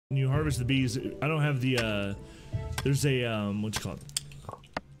when you harvest the bees, I don't have the there's a what's it called?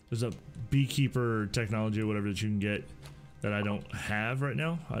 There's a beekeeper technology or whatever that you can get that I don't have right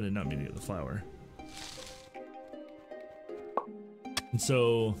now. I did not mean to get the flower. And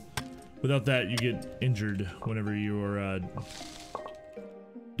so without that, you get injured whenever you're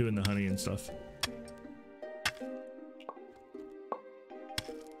doing the honey and stuff.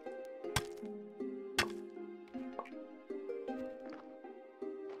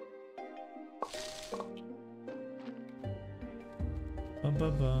 Bum,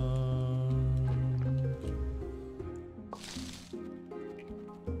 bum, bum.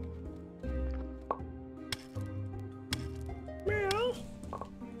 Meow.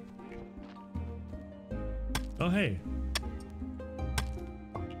 Oh, hey.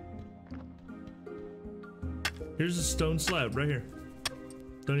 Here's a stone slab right here.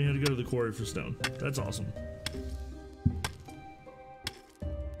 Don't even have to go to the quarry for stone. That's awesome.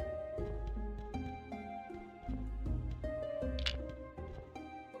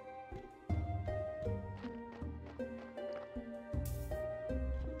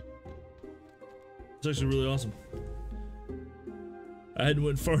 It's actually really awesome. I hadn't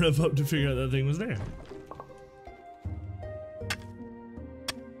went far enough up to figure out that thing was there.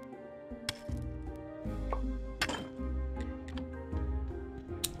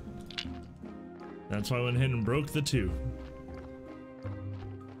 That's why I went ahead and broke the 2.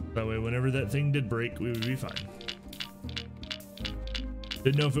 That way, whenever that thing did break, we would be fine.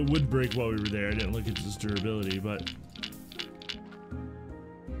 Didn't know if it would break while we were there. I didn't look at its durability, but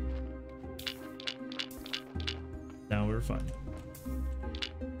now we're fine.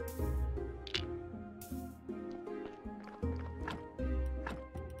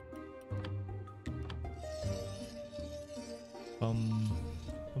 Bum,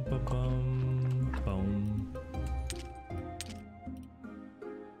 bum, bum, bum, bum.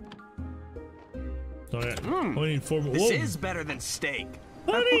 We need 4 more. This is better than steak.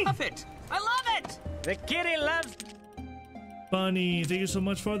 Honey! I love it. I love it. The kitty loves. Bunny, thank you so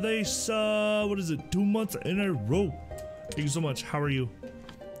much for this. What is it? 2 months in a row. Thank you so much. How are you?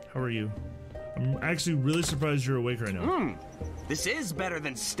 How are you? I'm actually really surprised you're awake right now. This is better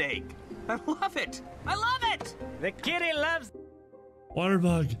than steak. I love it. I love it. The kitty loves.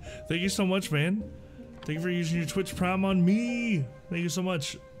 Waterbug, thank you so much, man. Thank you for using your Twitch Prime on me. Thank you so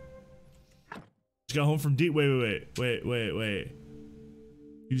much. Just got home from wait.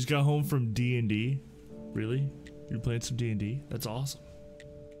 You just got home from D&D? Really? You're playing some D&D? That's awesome.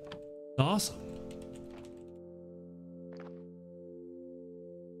 Awesome.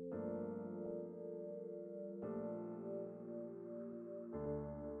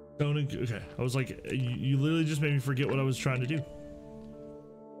 Okay, I was like, you literally just made me forget what I was trying to do.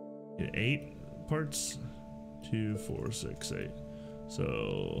 8 parts? 2, 4, 6, 8.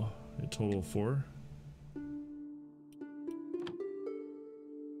 So a total of 4.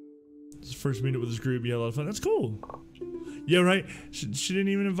 This first meetup with this group, yeah, a lot of fun. That's cool. Yeah, right. She didn't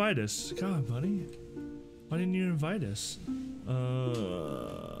even invite us. God, buddy, why didn't you invite us?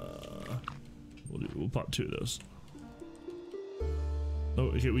 We'll pop 2 of those. Oh,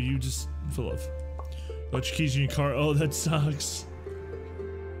 okay. Will you just fill up? Let your keys in your car. Oh, that sucks.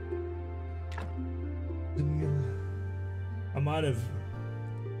 I might have.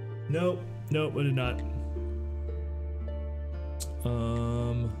 Nope, I did not.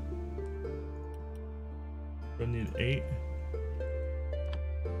 I need 8.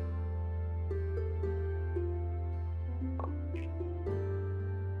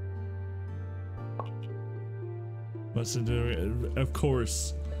 Must do it, of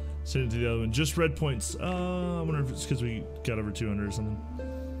course. Send it to the other one. Just red points. I wonder if it's because we got over 200 or something.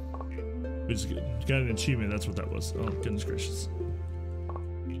 We just got an achievement. That's what that was. Oh, goodness gracious.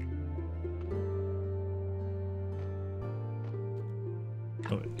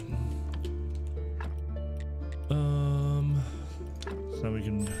 Oh, wait. So now we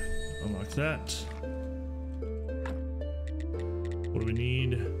can unlock that. What do we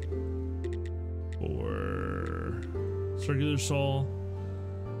need for circular saw?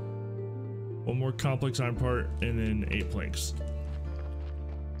 1 more complex iron part, and then 8 planks.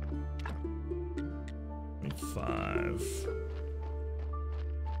 5.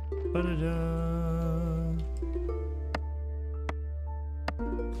 Ba-da-da.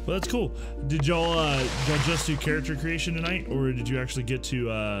 Well, that's cool. Did y'all just do character creation tonight, or did you actually get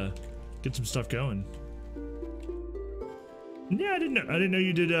to get some stuff going? Yeah, I didn't know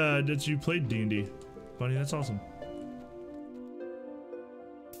you did. That you played D&D. Bunny, that's awesome.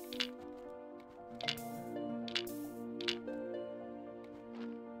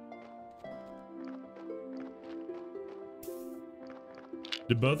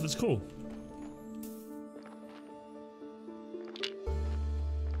 Did both? It's cool.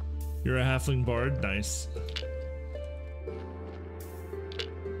 You're a halfling bard. Nice.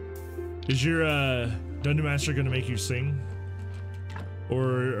 Is your Dungeon Master gonna make you sing?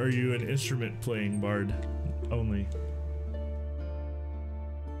 Or are you an instrument playing bard only?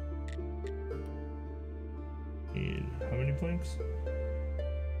 Need how many planks?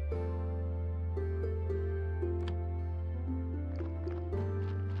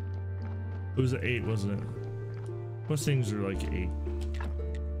 It was 8, wasn't it? Most things are like 8.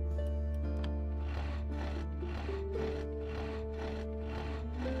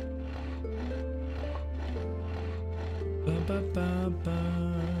 Ba, ba, ba, ba.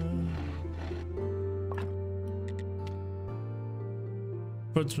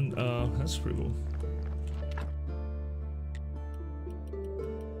 Put some, that's pretty cool.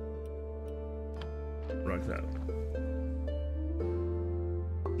 Rock that.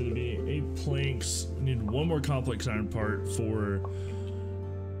 It'll be 8 planks. We need 1 more complex iron part for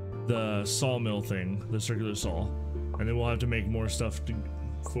the sawmill thing, the circular saw. And then we'll have to make more stuff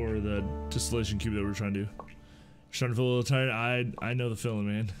for the distillation cube that we're trying to do. Starting to feel a little tired. I know the feeling,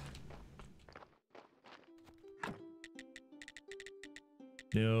 man.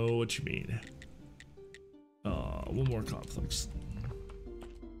 Know what you mean. 1 more complex.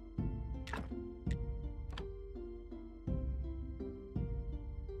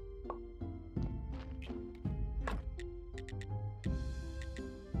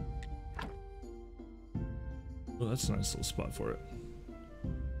 Oh, that's a nice little spot for it.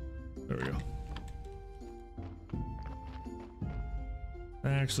 There we go.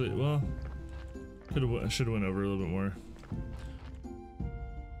 Actually, well, should have went over a little bit more.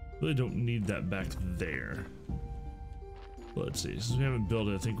 Really don't need that back there. But let's see. Since we haven't built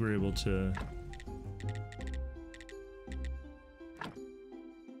it, I think we're able to.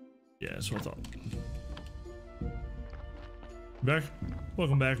 Yeah, that's what I thought. Back.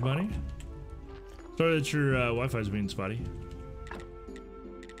 Welcome back, buddy. Sorry that your Wi-Fi's being spotty.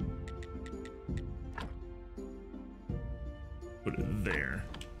 Put it there.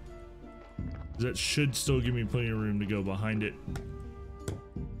 That should still give me plenty of room to go behind it.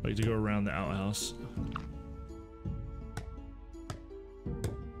 Like to go around the outhouse.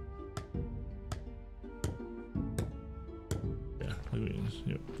 Yeah, we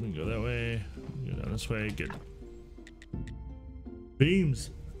can go that way. Go down this way. Good. Beams.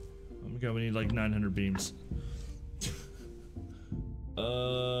 Oh my god, we need like 900 beams.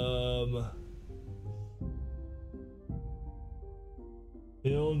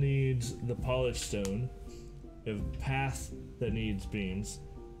 Hill needs the polished stone. We have path that needs beams.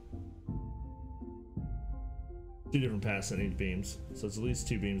 2 different paths that need beams. So it's at least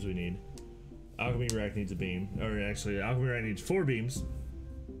 2 beams we need. Alchemy rack needs a beam. Or actually, alchemy rack needs 4 beams.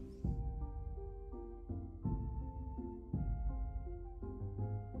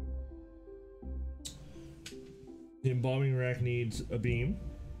 The embalming rack needs a beam.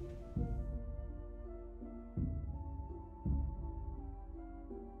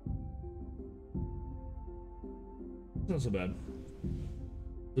 Not so bad.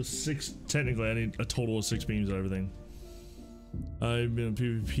 So 6, technically I need a total of 6 beams of everything. I've been on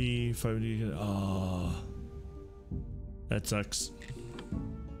PvP, 5D, that sucks.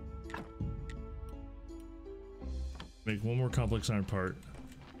 Make 1 more complex iron part.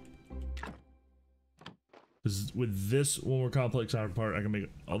 Because with this 1 more complex iron part, I can make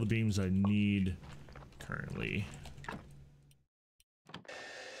all the beams I need currently.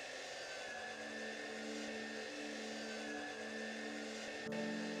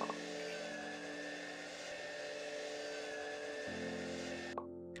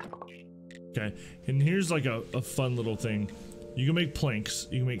 Okay, and here's like a fun little thing. You can make planks.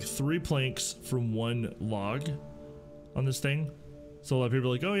 You can make 3 planks from 1 log on this thing. So a lot of people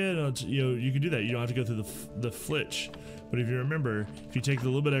are like, oh yeah, no, it's, you can do that. You don't have to go through the flitch. But if you remember, if you take a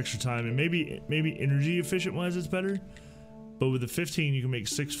little bit extra time, and maybe energy efficient wise it's better. But with the 15, you can make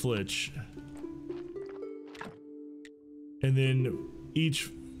 6 flitch. And then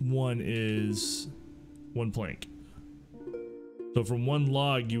each one is 1 plank. So from 1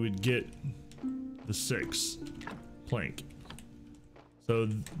 log, you would get the 6 plank. So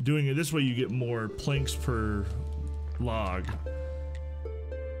doing it this way, you get more planks per log.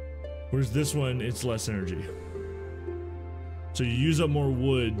 Whereas this one, it's less energy. So you use up more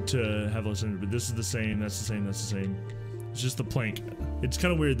wood to have less energy, but this is the same, that's the same, that's the same. It's just the plank. It's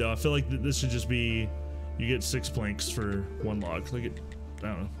kind of weird though. I feel like this should just be, you get 6 planks for 1 log. Like I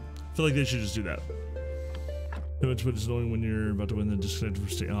don't know. I feel like they should just do that. That's what's annoying when you're about to win the disconnected for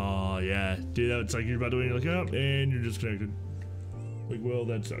state. Oh yeah, dude, it's like you're about to win, you're like, oh, and you're disconnected. Like, well,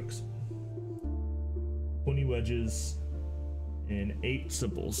 that sucks. 20 wedges and 8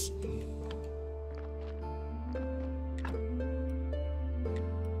 simples.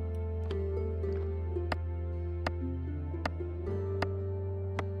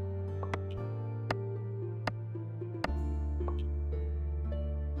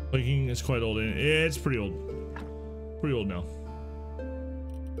 Planking is quite old, and it's pretty old. Pretty old now.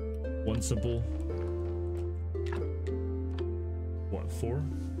 1 simple. What, 4?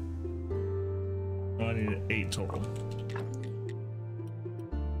 Oh, I need 8 total.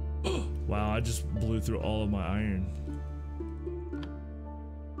 Wow, I just blew through all of my iron.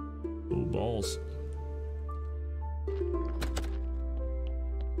 Oh, balls.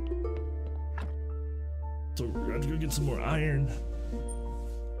 So we're going to go get some more iron.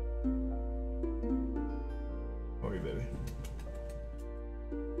 Sorry, baby.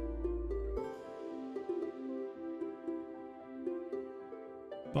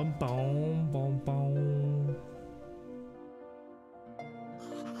 Bum bum bum bum.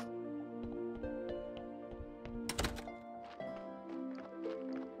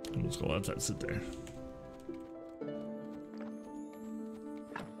 Let's go outside, sit there.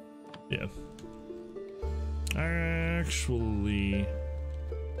 Yeah. Actually,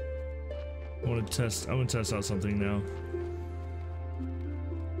 I want to test out something now.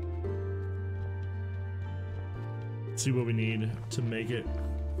 See what we need to make it.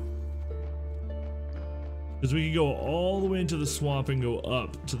 Because we could go all the way into the swamp and go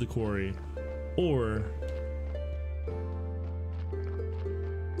up to the quarry, or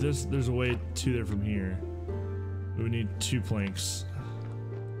there's a way to there from here. We would need 2 planks.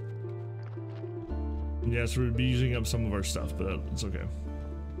 Yes, we'd be using up some of our stuff, but it's okay.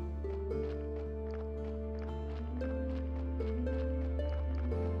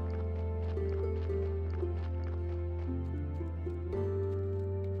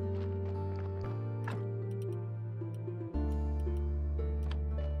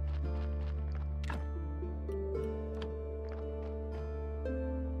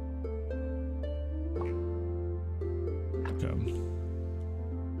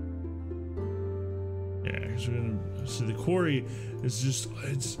 So the quarry is just,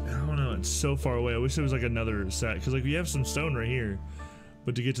 I don't know, it's so far away. I wish there was like another set, because like we have some stone right here,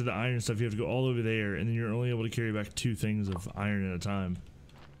 but to get to the iron stuff you have to go all over there, and then you're only able to carry back 2 things of iron at a time.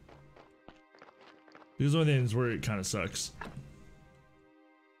 These are the only things where it kind of sucks.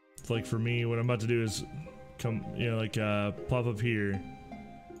 It's like for me, what I'm about to do is come, you know, like plop up here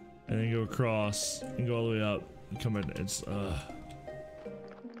and then go across and go all the way up and come back. It's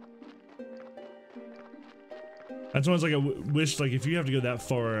that's why it's like I wish, like, if you have to go that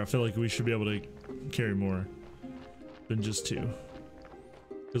far, I feel like we should be able to carry more than just 2.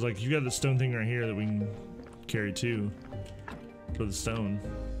 Because, like, you got the stone thing right here that we can carry 2 for the stone.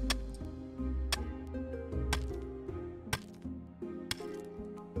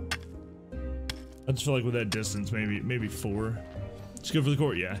 I just feel like with that distance, maybe 4. Just go for the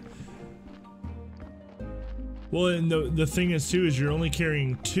court, yeah. Well, and the thing is too is you're only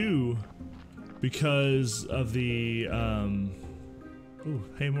carrying 2. Because of the ooh,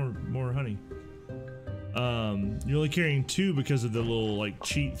 hey, more honey. You're only carrying 2 because of the little like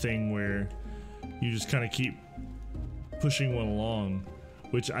cheat thing where you just kind of keep pushing one along,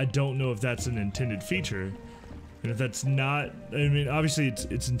 which I don't know if that's an intended feature, and if that's not, I mean, obviously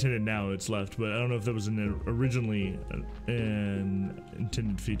it's intended now, it's left, but I don't know if that was originally an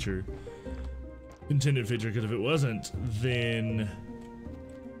intended feature. Because if it wasn't, then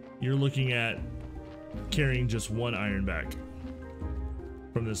you're looking at carrying just 1 iron back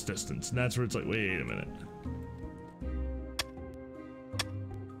from this distance. And that's where it's like, wait a minute.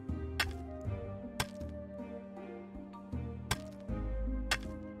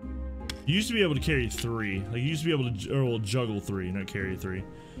 You used to be able to carry 3. Like, you used to be able to, or well, juggle 3, not carry 3. You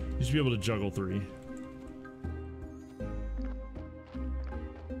used to be able to juggle 3.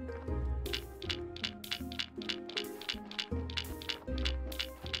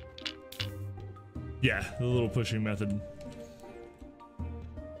 Yeah, the little pushing method.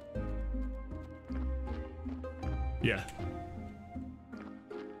 Yeah.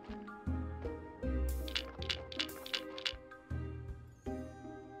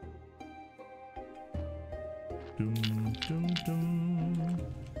 Dum, dum, dum.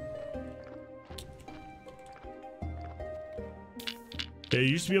 Yeah, you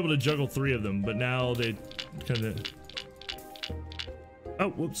used to be able to juggle 3 of them, but now they kind of... Oh,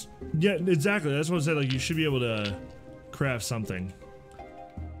 whoops. Yeah, exactly. That's what I said. Like, you should be able to craft something.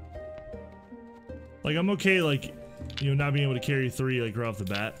 Like, I'm okay, like, you know, not being able to carry 3, like, right off the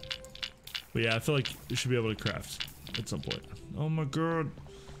bat. But yeah, I feel like you should be able to craft at some point. Oh my god.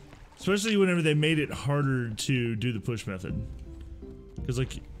 Especially whenever they made it harder to do the push method. Because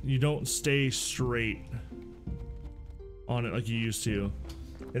like you don't stay straight on it like you used to.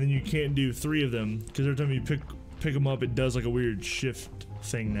 And then you can't do 3 of them because every time you pick them up it does like a weird shift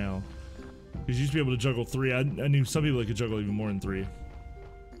thing now. Because you used to be able to juggle 3. I knew some people that could juggle even more than 3.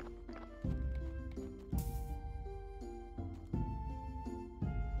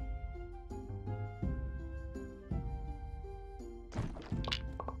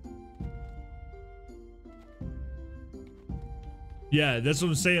 Yeah, that's what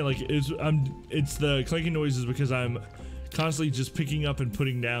I'm saying. Like, it's the clanking noises because I'm constantly just picking up and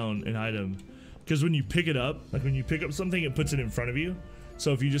putting down an item. Because when you pick it up, like when you pick up something, it puts it in front of you.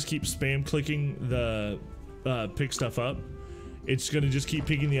 So if you just keep spam clicking the pick stuff up, it's gonna just keep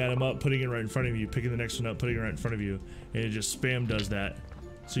picking the item up, putting it right in front of you, picking the next one up, putting it right in front of you, and it just spam does that.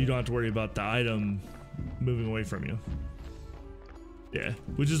 So you don't have to worry about the item moving away from you. Yeah,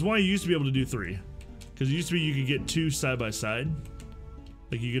 which is why you used to be able to do 3. Because it used to be you could get 2 side by side.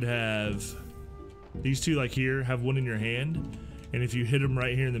 Like you could have these 2 like here, have one in your hand, and if you hit them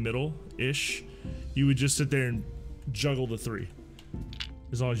right here in the middle-ish, you would just sit there and juggle the 3.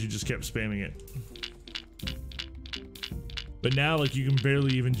 As long as you just kept spamming it. But now like you can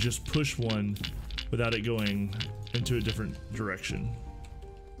barely even just push one without it going into a different direction.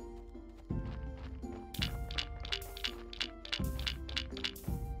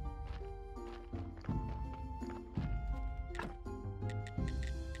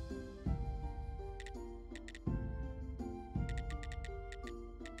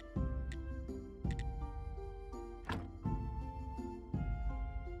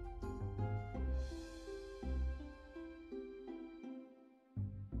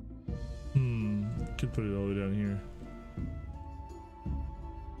 Could put it all the way down here.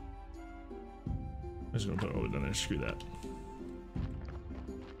 I'm just gonna put it all the way down there. Screw that.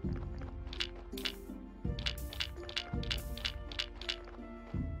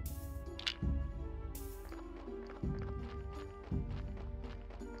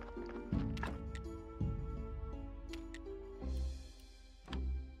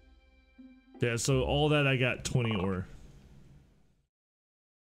 Yeah, so all that I got 20 ore.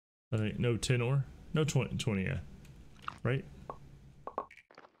 I think no 10 ore. No 20, yeah. Right?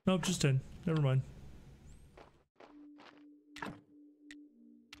 Nope, just 10. Never mind.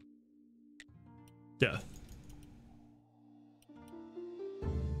 Yeah.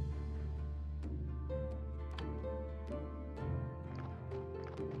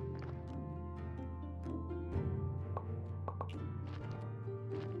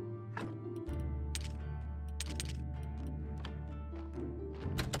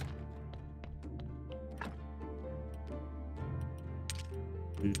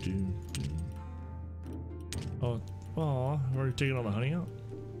 Oh, I've already taken all the honey out.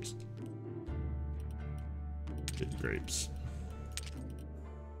 Good grapes.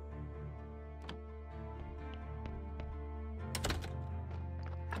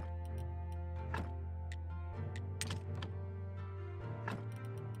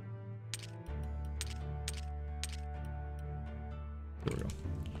 There we go.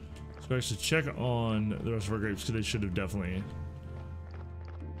 So I should check on the rest of our grapes because they should definitely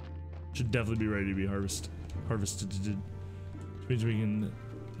be ready to be harvested. Which means we can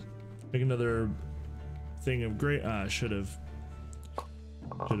make another thing of grape. I should have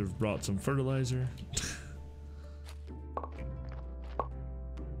brought some fertilizer.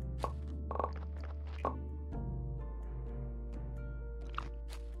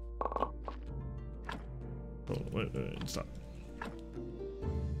 Oh, wait, stop.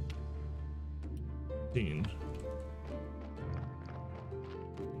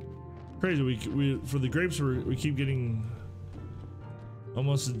 Crazy. We for the grapes we keep getting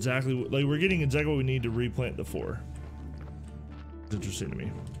almost exactly like we're getting exactly what we need to replant the 4. It's interesting to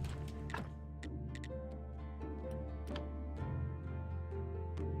me.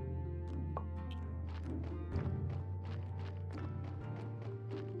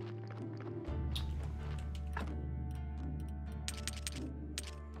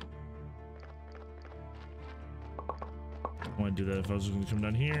 I want to do that if I was going to come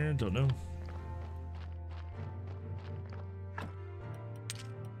down here. Don't know.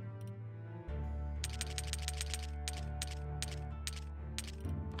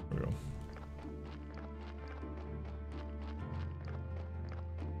 There we go.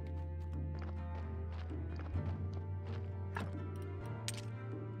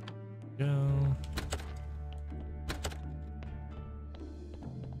 Go.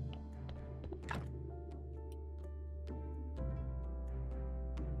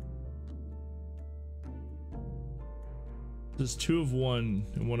 There's 2 of one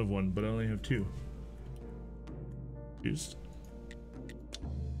and 1 of one, but I only have 2. Used.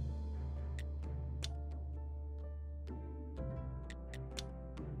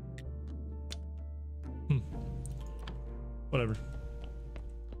 Whatever.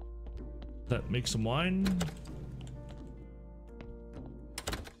 That makes some wine.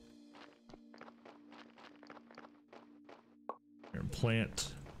 Here, and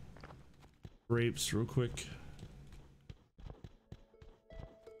plant grapes real quick.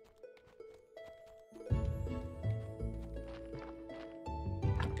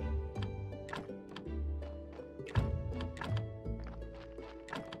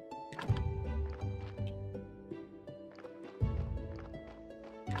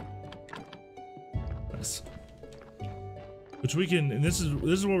 Which we can, and this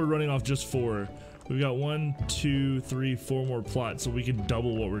is what we're running off just for. We've got 1, 2, 3, 4 more plots, so we can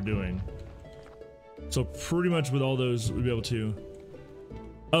double what we're doing. So pretty much with all those, we'll be able to.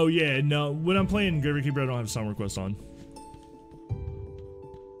 Oh yeah, no, when I'm playing graffixg, I don't have sound request on.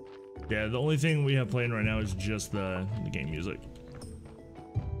 Yeah, the only thing we have playing right now is just the game music.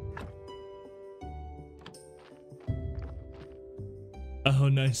 Oh,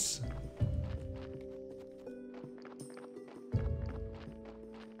 nice.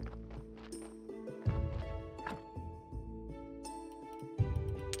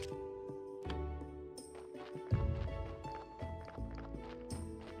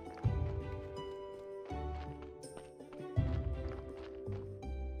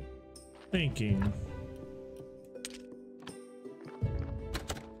 Thinking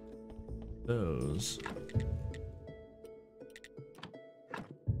those.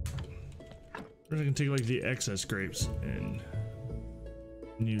 Or I can take like the excess grapes and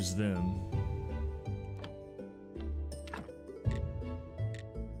use them.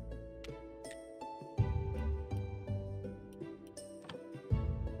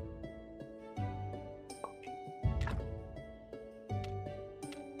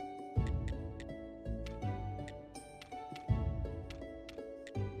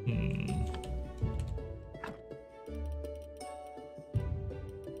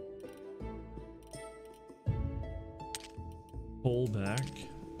 Coal back.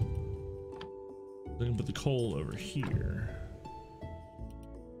 I can put the coal over here.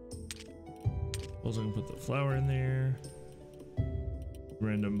 Also, I can put the flour in there.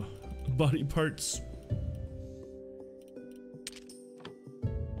 Random body parts.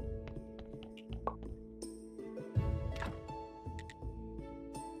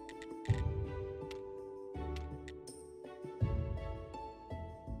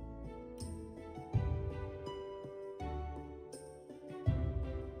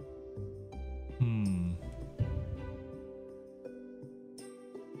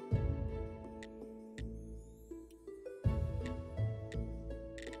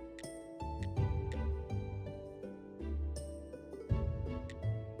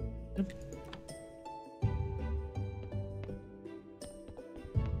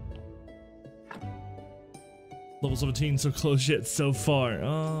 Level 17, so close yet so far.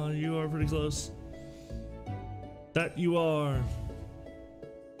 Oh, you are pretty close. That you are.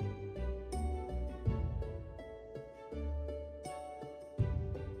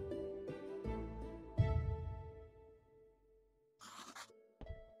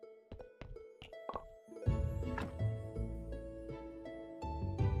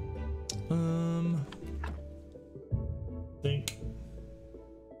 Think.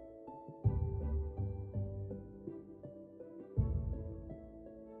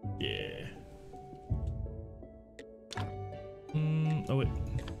 Yeah. Oh wait,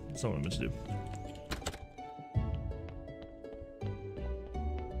 that's not what I meant to do.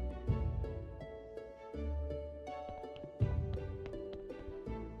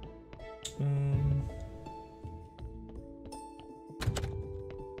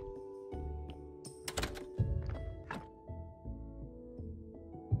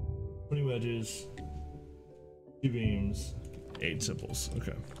 Wedges, 2 beams, 8 simples.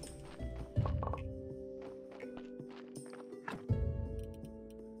 Okay.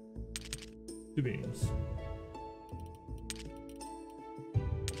 Two beams.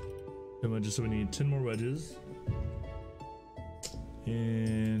 10 wedges, so we need 10 more wedges.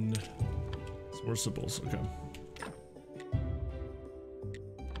 And some more simples. Okay.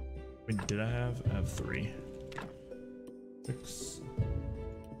 Wait, did I have? I have 3. 6.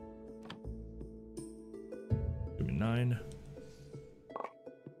 9.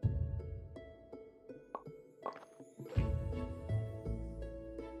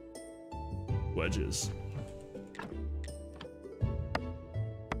 Wedges.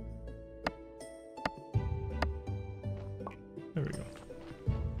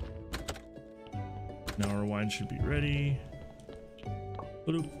 Now our wine should be ready.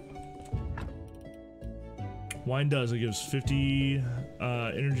 Bloop. Wine does, it gives 50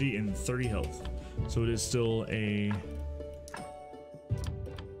 energy and 30 health. So it is still a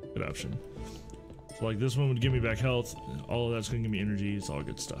good option. So like this one would give me back health. All of that's gonna give me energy. It's all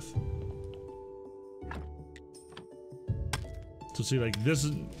good stuff. So see, like this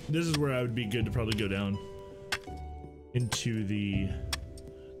is where I would be good to probably go down into the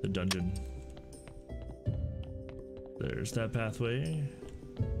dungeon. There's that pathway.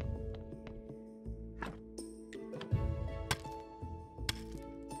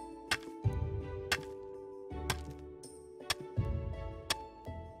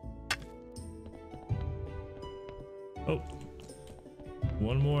 Oh,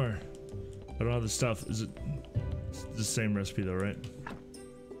 one more. I don't have the stuff. Is it the same recipe though, right?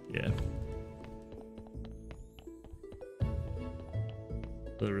 Yeah.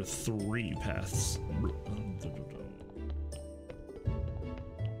 There are 3 paths.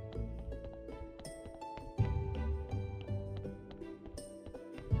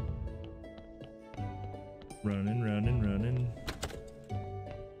 Running, running, running.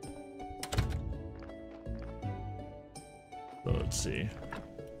 So let's see.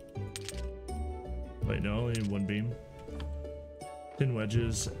 Wait, no, only 1 beam. 10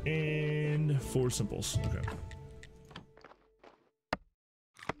 wedges and 4 simples. Okay.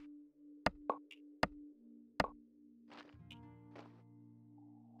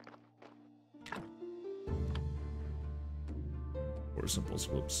 Four simples.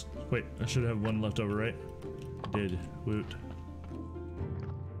 Whoops. Wait, I should have 1 left over, right? Did. Woot.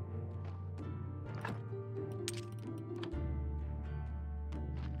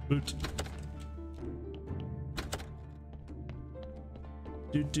 Woot.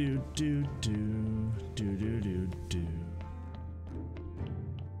 Do do do do do do do do.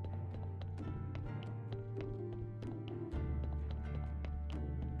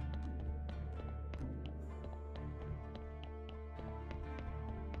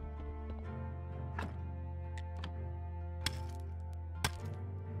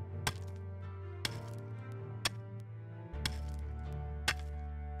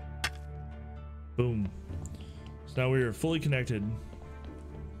 Boom. So now we are fully connected.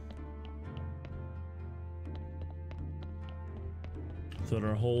 Throughout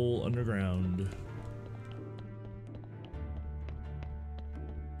our whole underground.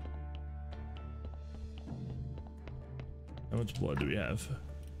 How much blood do we have?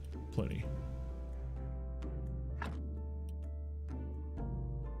 Plenty.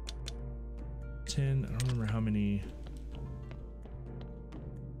 I don't remember how many.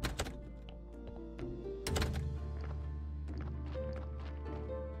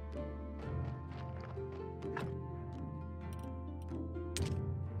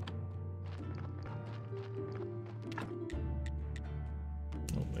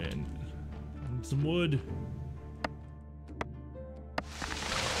 Oh man, I need some wood.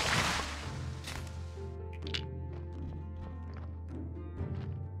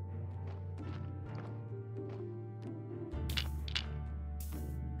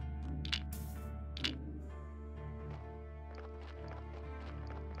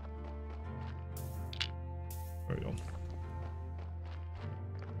 There we go.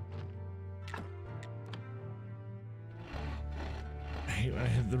 I hate when I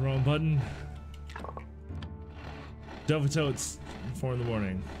hit the wrong button. Don't tell it's 4 in the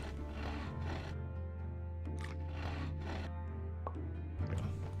morning.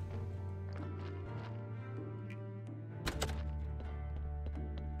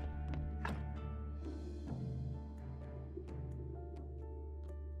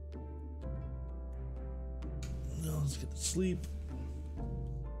 No, let's get to sleep.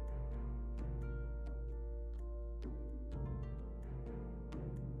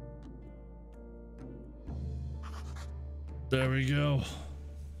 There we go.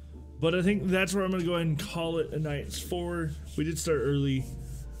 But I think that's where I'm gonna go ahead and call it a night. It's 4. We did start early,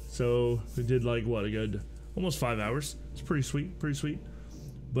 so we did like what, a good almost 5 hours. It's pretty sweet, pretty sweet.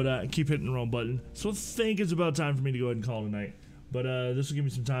 But I keep hitting the wrong button, so I think it's about time for me to go ahead and call it a night. But this will give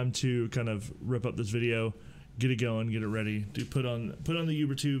me some time to kind of rip up this video, get it going, get it ready, to put on the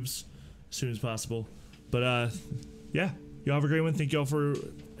Uber tubes as soon as possible. But yeah, y'all have a great one. Thank y'all for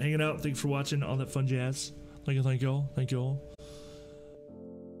hanging out. Thanks for watching, all that fun jazz. Thank you all. Thank you all.